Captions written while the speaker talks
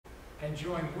and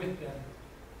join with them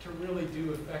to really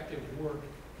do effective work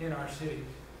in our cities.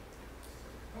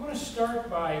 I want to start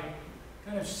by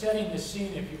kind of setting the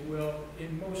scene, if you will,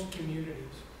 in most communities.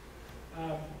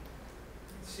 Let's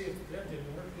see if that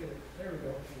didn't work, did it? There we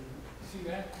go. See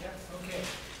that? Yep, okay.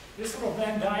 This little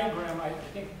Venn diagram, I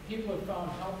think people have found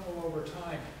helpful over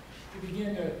time to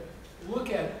begin to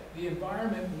look at the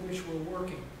environment in which we're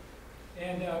working.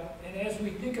 And as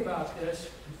we think about this,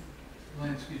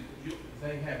 Lance, excuse me,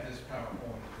 they have this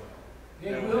PowerPoint as well.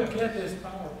 they will get this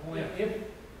PowerPoint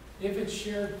if it's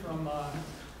shared from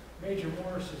Major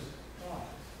Morris's office.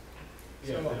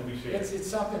 Yeah, So it'll be shared. it's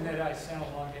something that I sent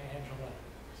along to Angela,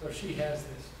 so she has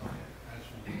this.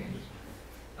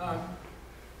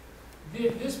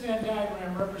 This Venn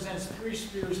diagram represents 3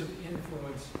 spheres of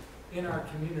influence in our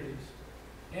communities.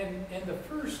 And the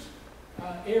first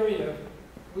area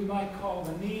we might call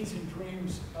the needs and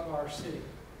dreams of our city.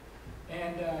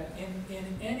 And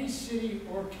in any city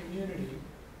or community,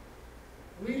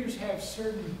 leaders have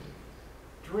certain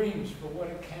dreams for what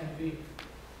it can be.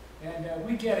 And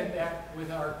we get at that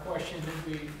with our question that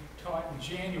we taught in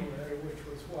January, which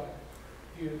was what?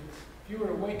 If you were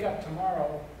to wake up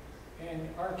tomorrow and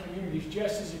our community's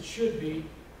just as it should be,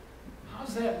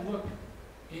 how's that look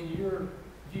in your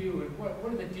view, and what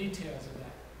are the details of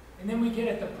that? And then we get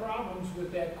at the problems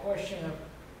with that question of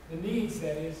the needs,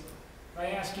 that is, by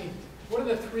asking, what are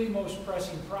the 3 most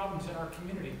pressing problems in our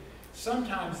community?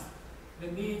 Sometimes the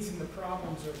needs and the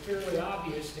problems are fairly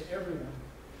obvious to everyone.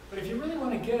 But if you really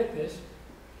want to get at this,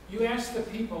 you ask the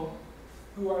people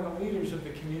who are the leaders of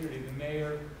the community, the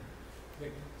mayor,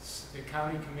 the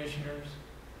county commissioners,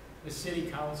 the city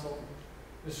council,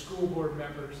 the school board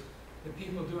members, the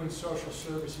people doing social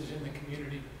services in the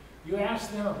community. You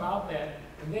ask them about that,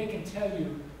 and they can tell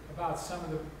you about some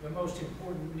of the most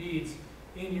important needs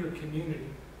in your community.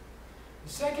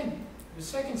 The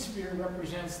second sphere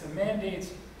represents the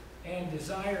mandates and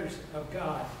desires of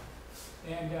God.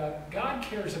 And God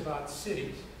cares about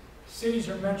cities. Cities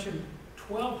are mentioned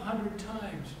 1,200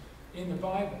 times in the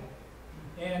Bible.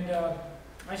 And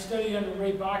I studied under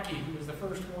Ray Bakke, who was the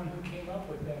first one who came up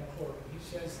with that quote. He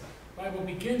says, the Bible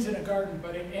begins in a garden,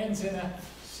 but it ends in a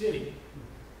city.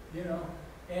 You know?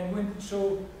 And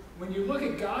when you look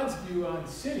at God's view on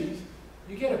cities,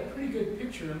 you get a pretty good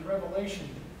picture in Revelation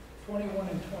 21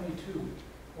 and 22,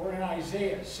 or in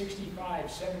Isaiah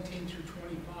 65, 17 through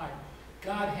 25.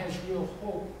 God has real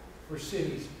hope for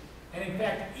cities. And in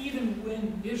fact, even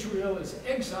when Israel is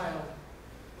exiled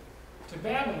to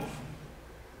Babylon,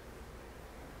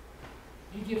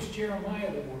 he gives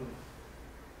Jeremiah the word.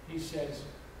 He says,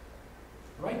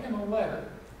 write them a letter.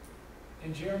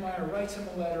 And Jeremiah writes him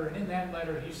a letter, and in that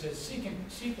letter he says,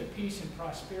 seek the peace and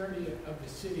prosperity of the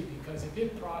city, because if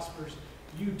it prospers,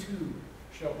 you too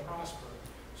shall prosper.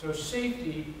 So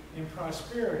safety and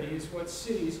prosperity is what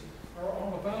cities are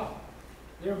all about.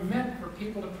 They're meant for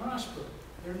people to prosper.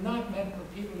 They're not meant for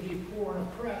people to be poor and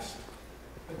oppressed.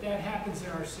 But that happens in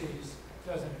our cities,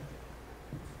 doesn't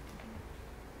it?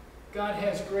 God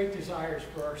has great desires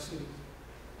for our cities.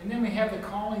 And then we have the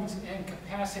callings and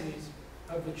capacities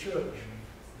of the church.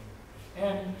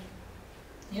 And,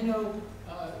 you know,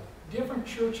 different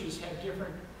churches have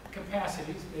different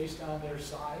capacities based on their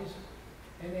size,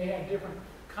 and they have different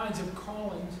kinds of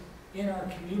callings in our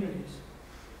communities.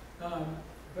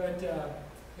 But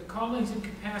the callings and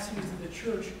capacities of the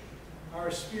church are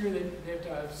a sphere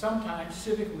that sometimes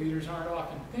civic leaders aren't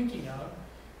often thinking of.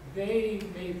 They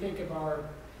may think of our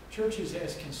churches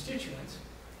as constituents,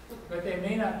 but they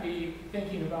may not be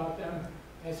thinking about them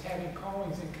as having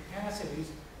callings and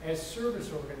capacities as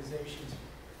service organizations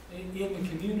in the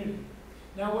community.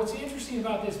 Now, what's interesting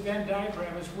about this Venn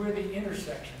diagram is where the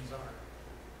intersections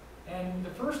are. And the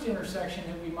first intersection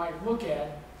that we might look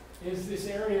at is this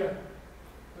area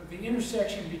of the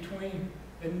intersection between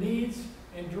the needs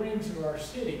and dreams of our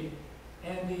city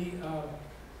and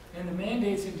the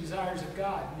mandates and desires of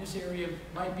God. And this area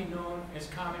might be known as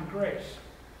common grace.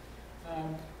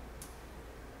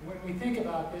 When we think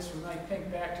about this, we might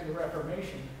think back to the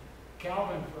Reformation.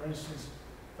 Calvin, for instance,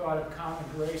 thought of common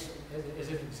grace as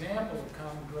an example of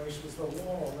common grace was the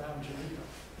wall around Geneva.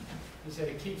 He said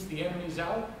it keeps the enemies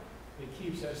out, it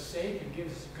keeps us safe, it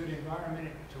gives us a good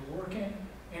environment to work in,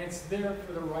 and it's there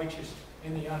for the righteous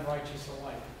and the unrighteous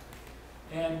alike.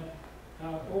 And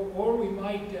or we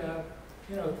might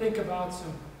think about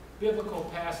some biblical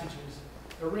passages.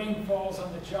 The rain falls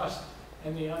on the just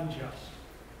and the unjust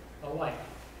alike.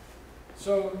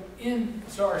 So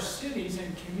our cities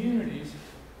and communities,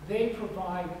 they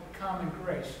provide common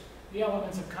grace. The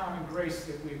elements of common grace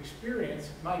that we experience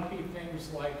might be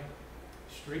things like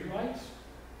streetlights,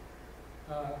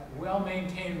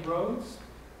 well-maintained roads,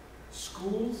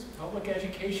 schools, public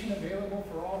education available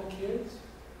for all the kids,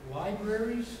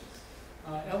 libraries.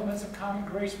 Elements of common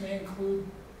grace may include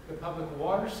the public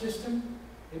water system.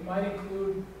 It might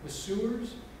include the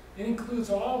sewers. It includes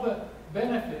all the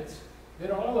benefits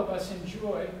that all of us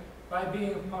enjoy by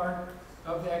being a part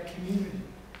of that community.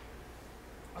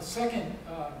 A second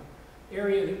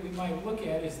area that we might look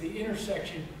at is the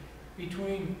intersection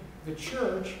between the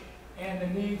church and the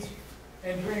needs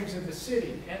and dreams of the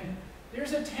city. And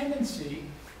there's a tendency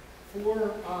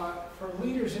for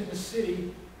leaders in the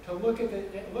city to look at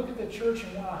the church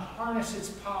and want to harness its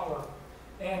power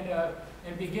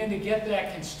and begin to get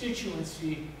that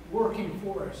constituency working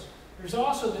for us. There's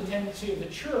also the tendency of the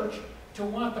church to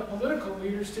want the political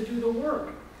leaders to do the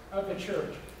work of the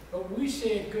church. But we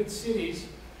say at Good Cities,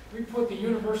 we put the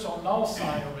universal null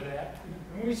sign over that,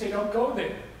 and we say don't go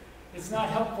there. It's not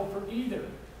helpful for either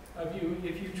of you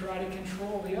if you try to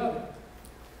control the other.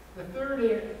 The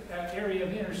third area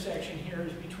of intersection here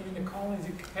is between the callings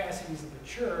and capacities of the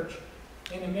church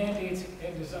and the mandates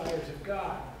and desires of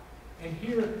God. And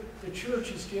here, the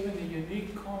church is given the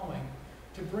unique calling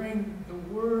to bring the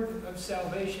word of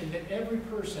salvation that every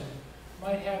person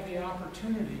might have the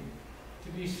opportunity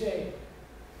to be saved.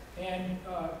 And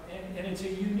it's a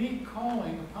unique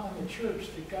calling upon the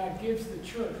church that God gives the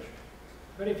church.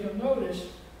 But if you'll notice,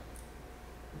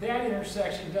 that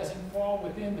intersection doesn't fall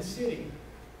within the city,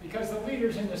 because the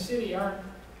leaders in the city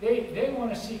they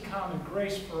want to see common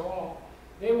grace for all.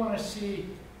 They want to see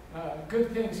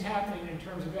good things happening in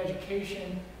terms of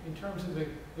education, in terms of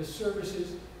the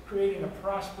services, creating a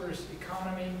prosperous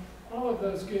economy, all of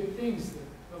those good things that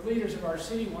the leaders of our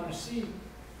city want to see,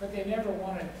 but they never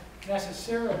want to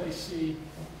necessarily see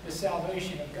the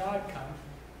salvation of God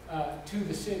come to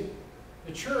the city.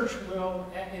 The church will,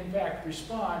 in fact,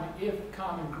 respond if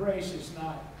common grace is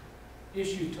not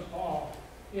issued to all.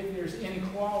 If there's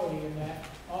inequality in that,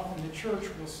 often the church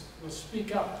will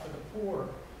speak up for the poor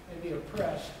and the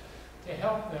oppressed to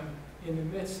help them in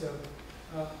the midst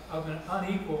of an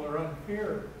unequal or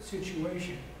unfair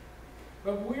situation.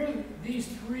 But where these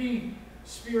three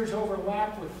spheres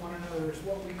overlap with one another is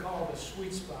what we call the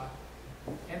sweet spot,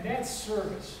 and that's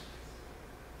service.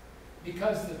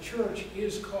 Because the church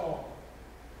is called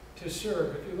to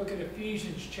serve. If you look at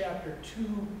Ephesians chapter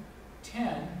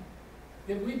 2:10,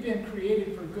 that we've been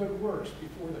created for good works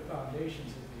before the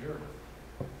foundations of the earth.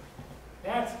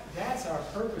 That's our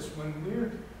purpose. When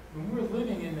we're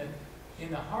living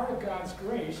in the heart of God's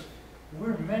grace,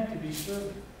 we're meant to be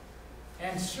serving.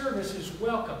 And service is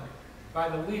welcomed by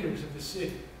the leaders of the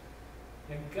city.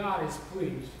 And God is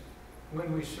pleased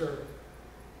when we serve.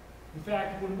 In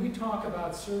fact, when we talk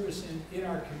about service in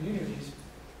our communities,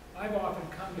 I've often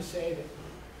come to say that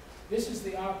this is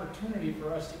the opportunity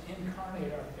for us to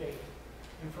incarnate our faith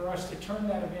and for us to turn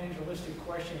that evangelistic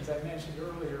question, as I mentioned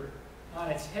earlier,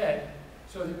 on its head,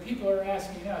 so that people are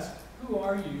asking us, who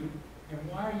are you and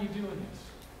why are you doing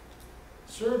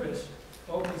this? Service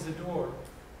opens the door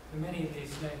to many of these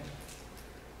things.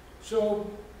 So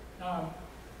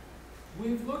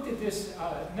we've looked at this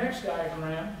next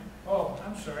diagram. Oh,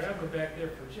 I'm sorry, I'll go back there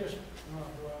for just, oh,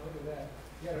 well, look at that.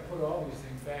 You got to put all these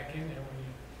things back in there when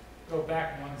you go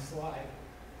back one slide.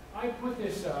 I put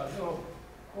this little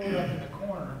quote up in the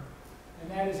corner,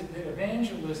 and that is that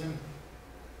evangelism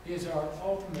is our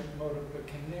ultimate motive, but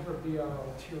can never be our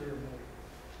ulterior motive.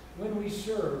 When we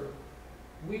serve,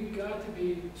 we've got to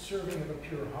be serving of a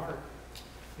pure heart,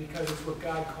 because it's what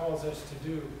God calls us to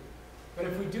do. But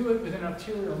if we do it with an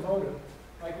ulterior motive,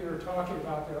 like we were talking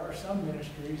about, there are some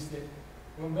ministries that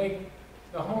will make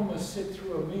the homeless sit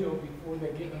through a meal before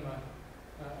they give them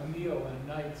a meal and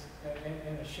a night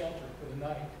and a shelter for the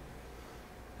night.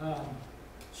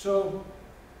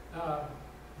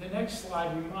 The next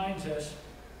slide reminds us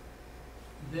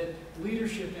that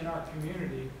leadership in our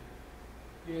community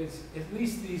is at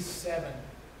least these 7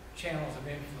 channels of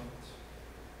influence.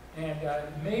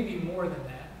 And maybe more than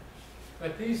that.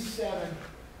 But these 7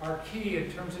 are key in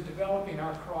terms of developing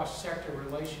our cross-sector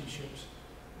relationships.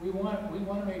 We want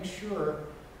to make sure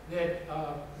that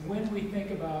when we think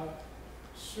about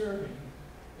serving,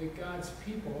 that God's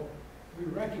people, we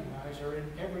recognize, are in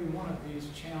every one of these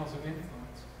channels of influence.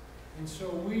 And so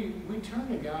we turn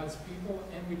to God's people,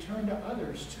 and we turn to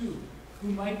others too, who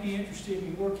might be interested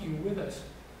in working with us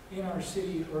in our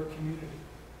city or community.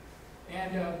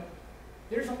 And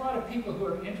there's a lot of people who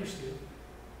are interested,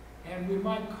 and we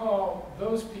might call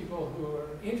those people who are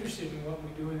interested in what we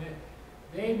do in it,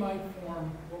 they might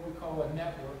form what we call a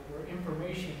network where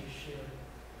information is shared.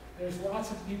 There's lots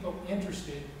of people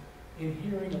interested in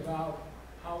hearing about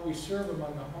how we serve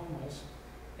among the homeless,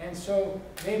 And so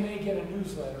they may get a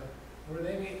newsletter, or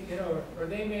they may, or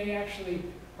they may actually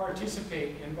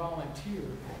participate and volunteer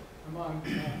among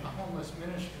a homeless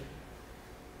ministry.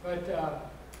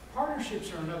 But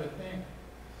partnerships are another thing.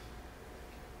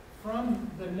 From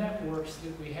the networks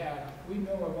that we have, we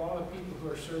know of all the people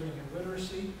who are serving in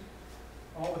literacy,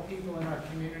 all the people in our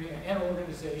community and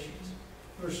organizations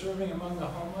who are serving among the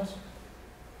homeless.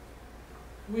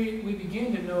 We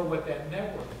begin to know what that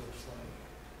network looks like.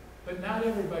 But not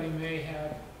everybody may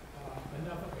have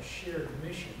enough of a shared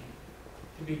mission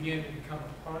to begin to become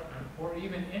a partner, or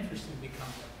even interested in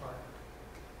becoming a partner.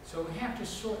 So we have to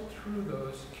sort through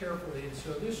those carefully. And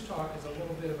so this talk is a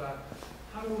little bit about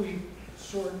how do we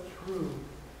sort through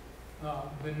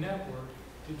the network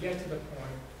to get to the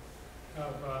point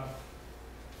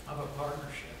of a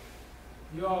partnership.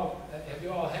 Have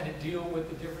you all had to deal with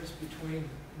the difference between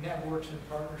networks and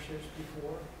partnerships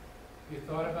before? Have you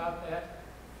thought about that?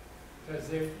 Because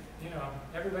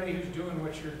everybody who's doing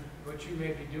what you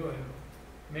may be doing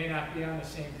may not be on the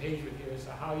same page with you as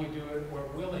to how you do it, or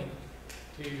willing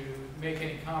to make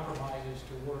any compromises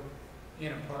to work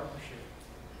in a partnership.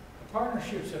 A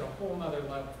partnership's at a whole nother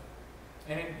level,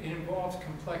 and it involves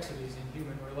complexities in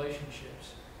human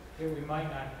relationships that we might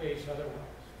not face otherwise.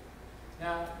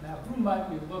 Now who might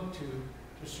we look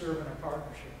to serve in a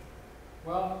partnership?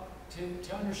 Well,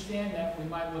 to understand that, we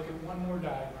might look at one more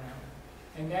diagram,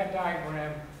 and that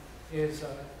diagram is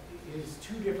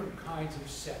two different kinds of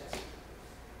sets.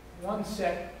 One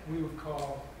set we would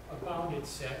call a bounded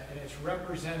set, and it's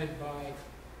represented by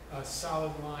a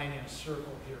solid line and a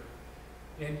circle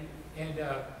here. And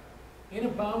in a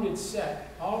bounded set,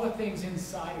 all the things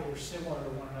inside it are similar to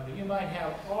one another. You might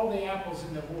have all the apples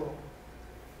in the world.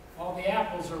 All the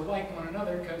apples are like one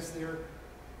another because they're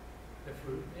the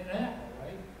fruit in an apple,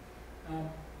 right?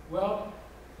 Well,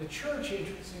 the church,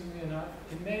 interestingly enough,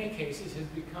 in many cases has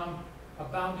become a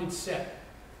bounded set.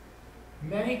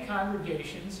 Many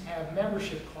congregations have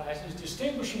membership classes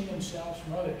distinguishing themselves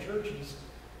from other churches,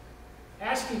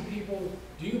 asking people,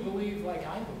 do you believe like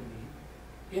I believe,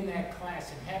 in that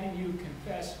class, and having you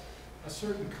confess a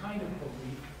certain kind of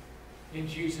belief in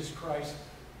Jesus Christ.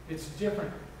 It's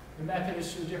different. The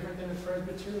Methodists are different than the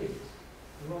Presbyterians.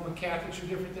 The Roman Catholics are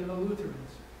different than the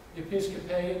Lutherans. The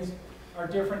Episcopalians are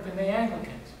different than the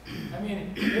Anglicans. I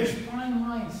mean, there's fine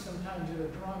lines sometimes that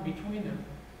are drawn between them,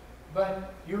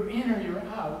 but you're in or you're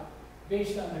out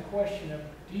based on the question of,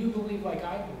 do you believe like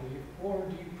I believe, or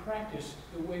do you practice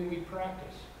the way we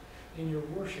practice in your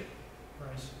worship,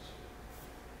 for instance?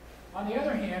 On the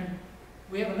other hand,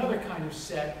 we have another kind of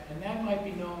set, and that might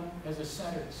be known as a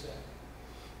centered set.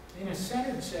 In a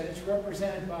centered set, it's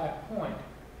represented by a point,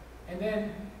 and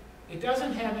then it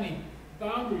doesn't have any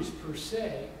boundaries per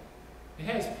se. It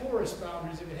has porous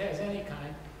boundaries if it has any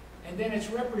kind, and then it's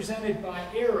represented by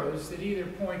arrows that either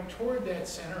point toward that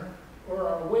center or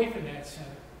are away from that center.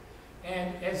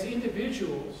 And as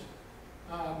individuals,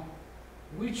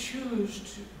 we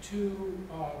choose to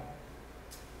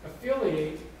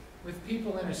affiliate with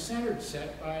people in a centered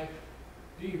set by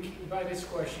this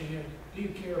question, do you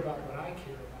care about what I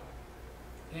care about?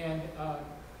 And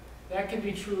that can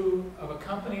be true of a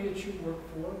company that you work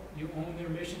for. You own their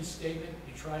mission statement,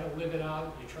 you try to live it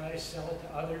out, you try to sell it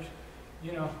to others,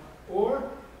 Or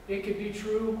it could be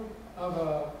true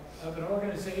of an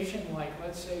organization, like,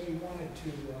 let's say you wanted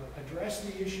to address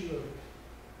the issue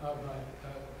of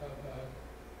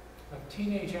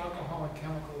teenage alcohol and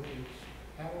chemical abuse,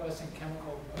 adolescent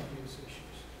chemical abuse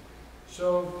issues.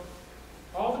 So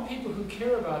all the people who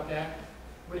care about that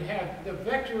would have the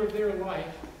vector of their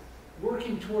life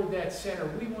working toward that center.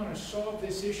 We want to solve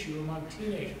this issue among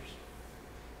teenagers.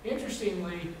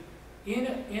 Interestingly, in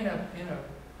a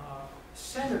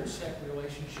centered set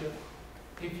relationship,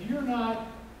 if you're not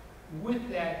with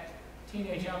that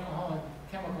teenage alcohol and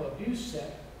chemical abuse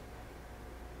set,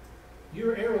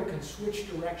 your arrow can switch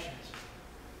directions.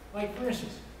 Like, for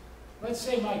instance, let's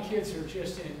say my kids are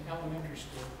just in elementary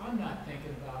school. I'm not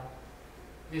thinking about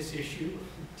this issue,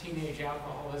 teenage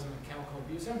alcoholism and chemical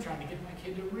abuse. I'm trying to get my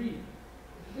kid to read.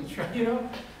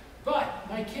 But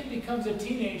my kid becomes a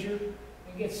teenager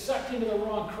and gets sucked into the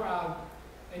wrong crowd,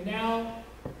 and now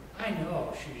I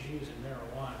know she's using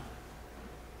marijuana.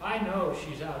 I know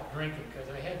she's out drinking because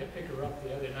I had to pick her up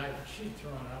the other night and she'd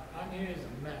thrown up. I mean, it is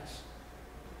a mess.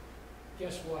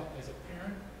 Guess what? As a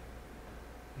parent,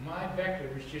 my vector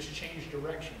has just changed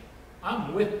direction.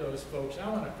 I'm with those folks. I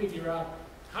want to figure out,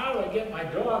 how do I get my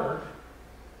daughter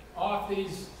off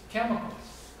these chemicals?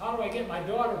 How do I get my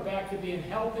daughter back to being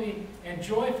healthy and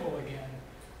joyful again?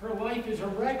 Her life is a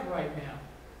wreck right now.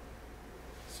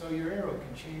 So your arrow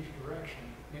can change direction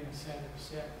in a centered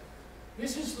set.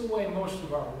 This is the way most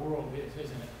of our world is,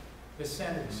 isn't it? The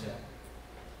centered set.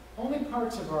 Only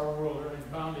parts of our world are in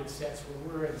bounded sets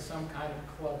where we're in some kind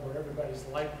of club where everybody's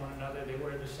like one another, they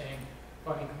wear the same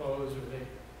funny clothes,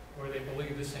 or they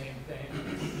believe the same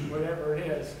thing, whatever it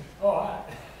is. Oh,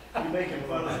 You're making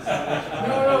fun of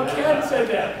no, Ken said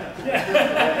that.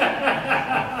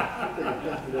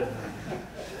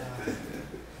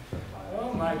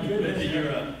 Oh my goodness.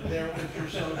 There was your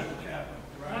social capital,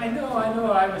 right? I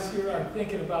know. I was here. I'm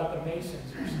thinking about the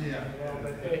Masons or something. Yeah. You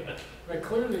know, but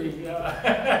clearly,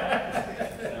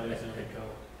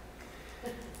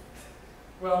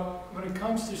 well, when it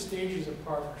comes to stages of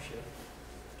partnership,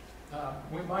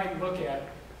 we might look at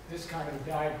this kind of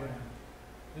diagram.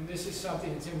 And this is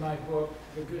something that's in my book,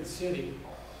 The Good City.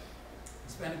 I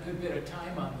spent a good bit of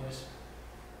time on this.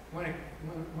 When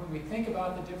we think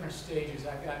about the different stages,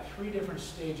 I've got 3 different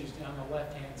stages down the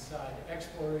left-hand side: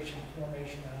 exploration,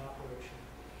 formation, and operation.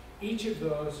 Each of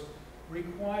those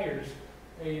requires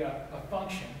a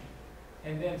function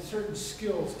and then certain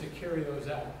skills to carry those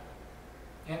out.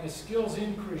 And the skills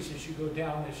increase as you go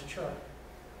down this chart.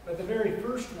 But the very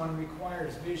first one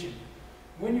requires vision.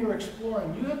 When you're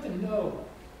exploring, you have to know,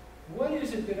 what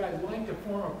is it that I'd like to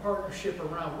form a partnership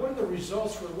around? What are the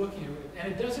results we're looking at?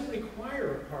 And it doesn't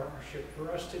require a partnership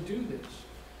for us to do this.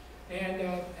 And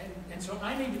so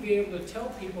I need to be able to tell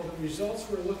people the results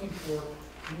we're looking for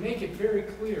and make it very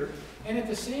clear. And at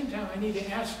the same time, I need to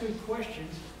ask good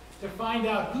questions to find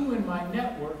out who in my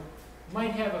network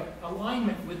might have an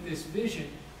alignment with this vision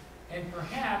and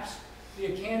perhaps be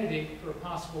a candidate for a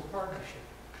possible partnership.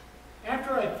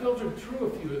 After I've filtered through a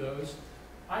few of those,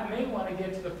 I may want to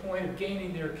get to the point of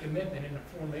gaining their commitment in a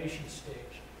formation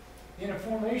stage. In a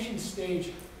formation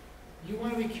stage, you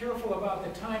want to be careful about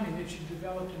the timing that you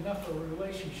developed enough of a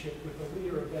relationship with the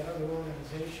leader of that other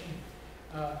organization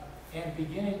and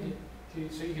beginning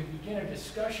so you can begin a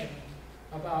discussion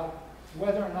about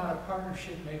whether or not a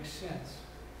partnership makes sense.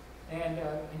 And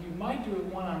you might do it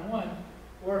one-on-one,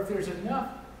 or if there's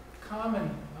enough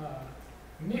common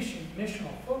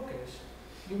missional focus,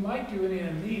 you might do it in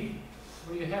a meeting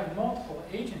where you have multiple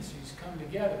agencies come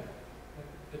together.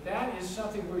 But that is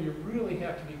something where you really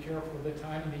have to be careful of the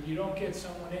timing, that you don't get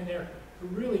someone in there who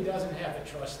really doesn't have the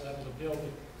trust level to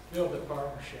build the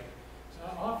partnership.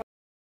 So